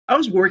I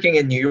was working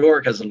in New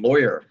York as a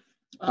lawyer.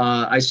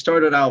 I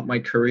started out my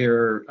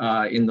career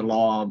in the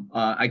law.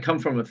 I come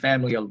from a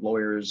family of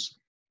lawyers.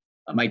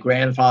 My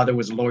grandfather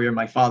was a lawyer.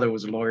 My father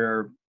was a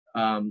lawyer.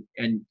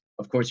 And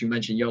of course, you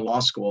mentioned Yale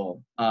Law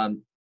School.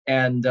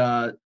 And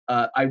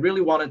I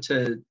really wanted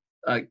to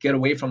get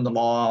away from the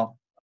law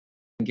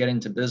and get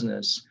into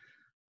business.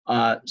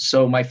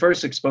 So my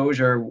first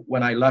exposure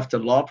when I left the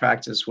law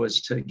practice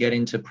was to get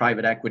into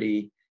private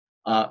equity.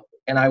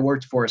 And I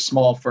worked for a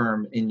small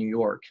firm in New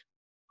York.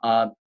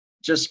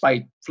 Just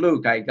by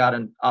fluke, I got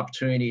an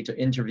opportunity to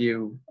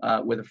interview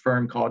with a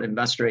firm called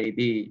Investor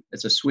AB.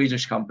 It's a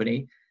Swedish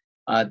company.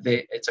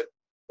 It's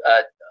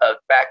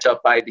backed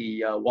up by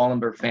the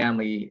Wallenberg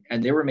family,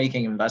 and they were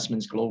making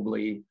investments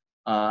globally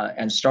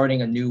and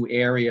starting a new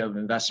area of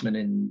investment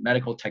in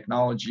medical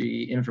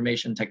technology,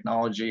 information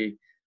technology,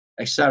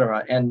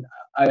 etc. And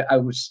I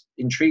was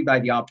intrigued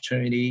by the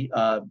opportunity.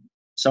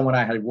 Someone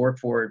I had worked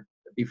for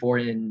before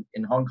in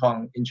Hong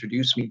Kong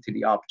introduced me to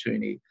the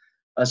opportunity.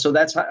 So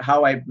that's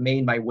how I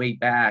made my way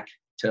back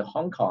to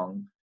Hong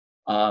Kong.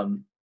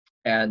 And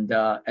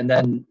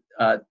then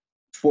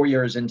 4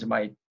 years into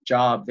my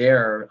job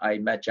there, I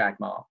met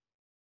Jack Ma.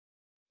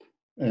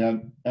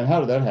 And how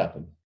did that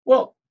happen?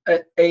 Well,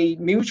 a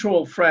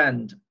mutual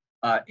friend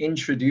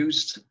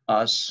introduced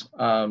us.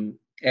 So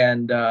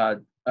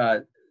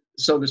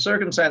the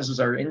circumstances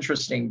are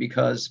interesting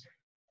because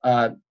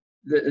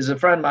there's a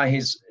friend of mine,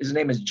 his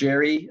name is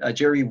Jerry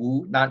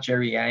Wu, not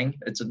Jerry Yang.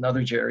 It's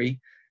another Jerry.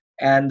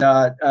 And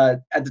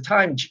at the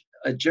time,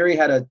 Jerry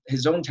had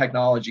his own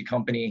technology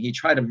company. He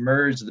tried to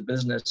merge the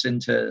business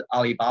into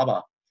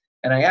Alibaba.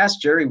 And I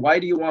asked Jerry, why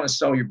do you want to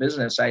sell your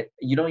business?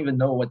 You don't even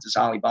know what this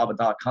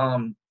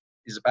Alibaba.com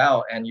is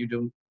about. And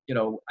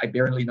I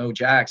barely know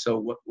Jack.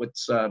 So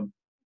what's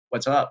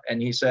up?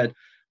 And he said,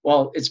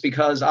 well, it's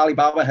because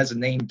Alibaba has a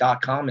name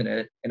 .com in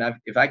it. And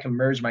if I can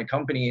merge my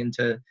company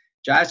into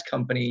Jack's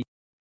company,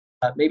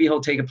 maybe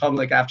he'll take it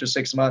public after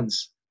 6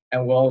 months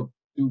and we'll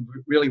do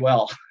really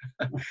well.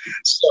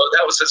 So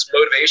that was his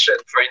motivation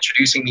for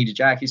introducing me to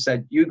Jack. He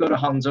said, you go to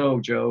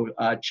Hangzhou, Joe,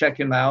 check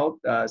him out,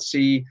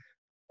 see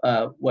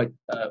what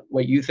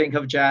you think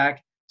of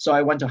Jack. So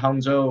I went to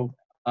Hangzhou.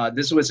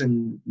 This was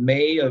in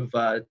May of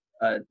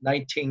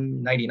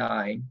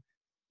 1999.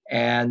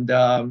 And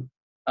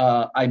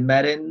I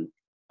met him.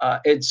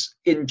 It's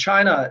in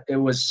China, it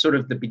was sort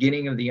of the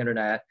beginning of the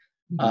internet.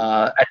 At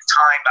the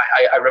time,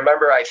 I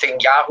remember, I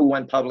think Yahoo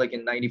went public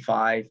in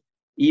 95.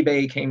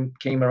 eBay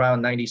came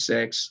around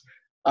 96.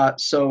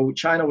 So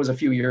China was a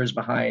few years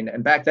behind.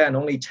 And back then,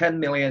 only 10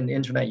 million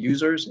internet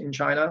users in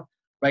China.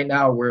 Right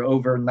now, we're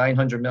over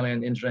 900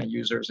 million internet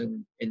users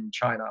in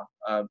China,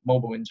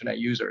 mobile internet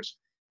users.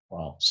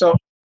 Wow. So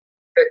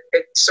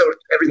so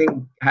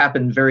everything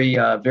happened very,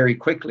 very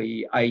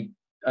quickly.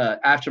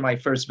 After my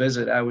first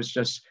visit, I was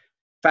just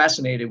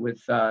fascinated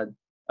with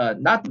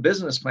not the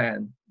business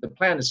plan. The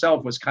plan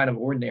itself was kind of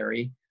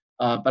ordinary,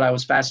 but I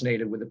was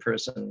fascinated with the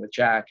person, with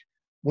Jack.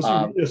 Was he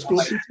a school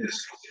teacher?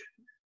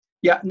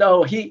 Yeah,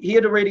 no, he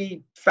had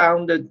already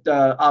founded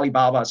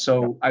Alibaba.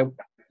 So I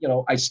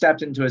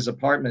stepped into his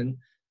apartment.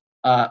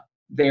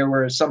 There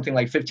were something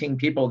like 15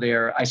 people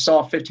there. I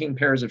saw 15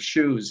 pairs of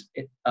shoes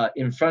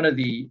in front of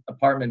the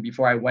apartment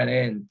before I went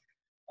in.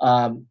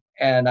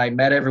 And I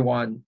met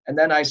everyone. And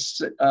then I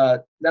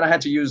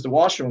had to use the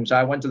washroom. So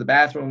I went to the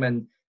bathroom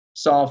and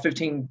saw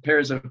 15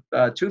 pairs of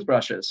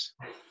toothbrushes.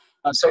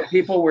 So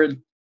people were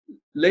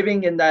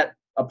living in that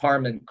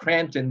apartment,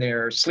 cramped in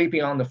there,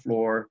 sleeping on the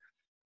floor.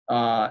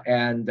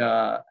 And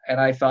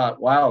I thought,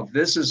 wow,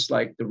 this is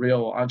like the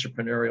real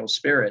entrepreneurial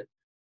spirit.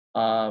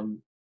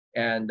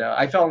 And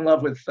I fell in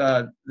love with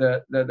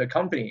the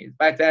company.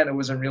 Back then, it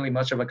wasn't really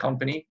much of a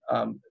company,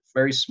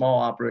 very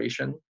small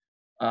operation,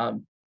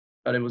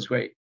 but it was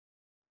great.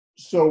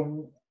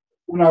 So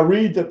when I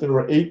read that there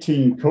were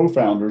 18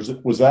 co-founders,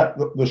 was that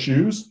the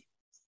shoes?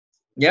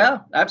 Yeah,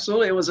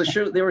 absolutely. It was a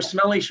shoe. They were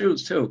smelly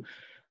shoes too.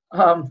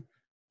 I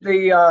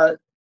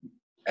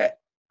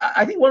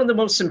think one of the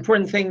most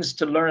important things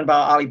to learn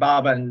about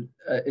Alibaba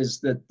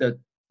is the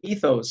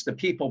ethos, the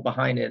people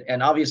behind it.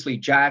 And obviously,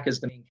 Jack is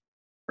the main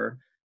character.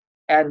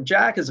 And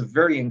Jack is a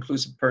very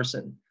inclusive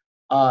person.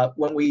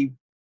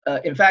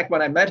 In fact,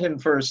 when I met him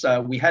first,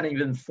 we hadn't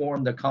even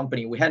formed a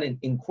company. We hadn't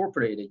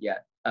incorporated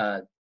yet.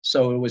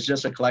 So it was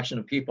just a collection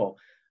of people.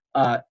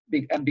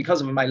 And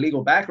because of my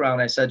legal background,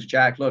 I said to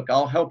Jack, look,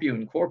 I'll help you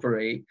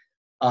incorporate,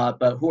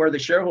 but who are the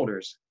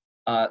shareholders?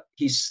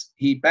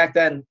 He back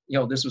then,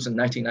 this was in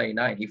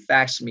 1999, he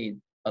faxed me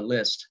a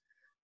list.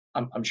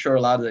 I'm sure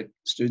a lot of the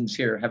students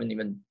here haven't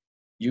even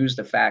used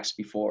a fax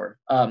before.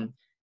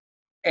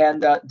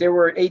 And there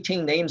were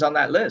 18 names on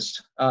that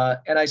list.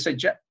 And I said,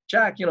 Jack,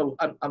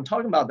 I'm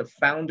talking about the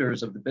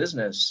founders of the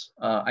business.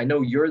 I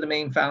know you're the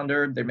main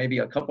founder. There may be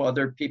a couple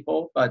other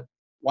people, but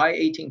why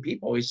 18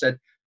 people? He said,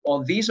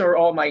 well, these are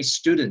all my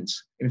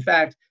students. In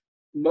fact,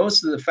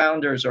 most of the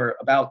founders are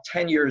about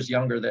 10 years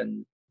younger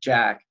than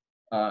Jack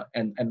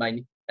and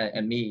me.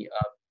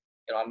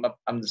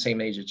 I'm the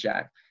same age as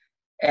Jack.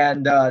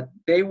 And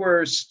they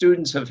were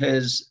students of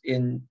his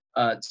in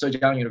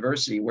Zhejiang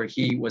University, where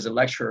he was a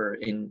lecturer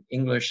in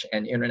English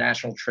and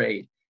international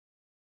trade.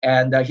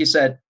 And he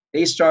said,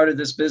 they started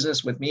this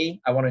business with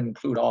me. I want to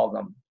include all of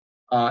them.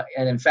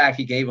 And in fact,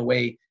 he gave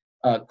away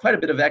quite a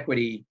bit of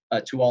equity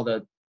to all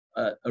the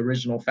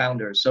original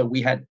founders. So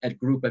we had a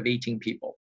group of 18 people.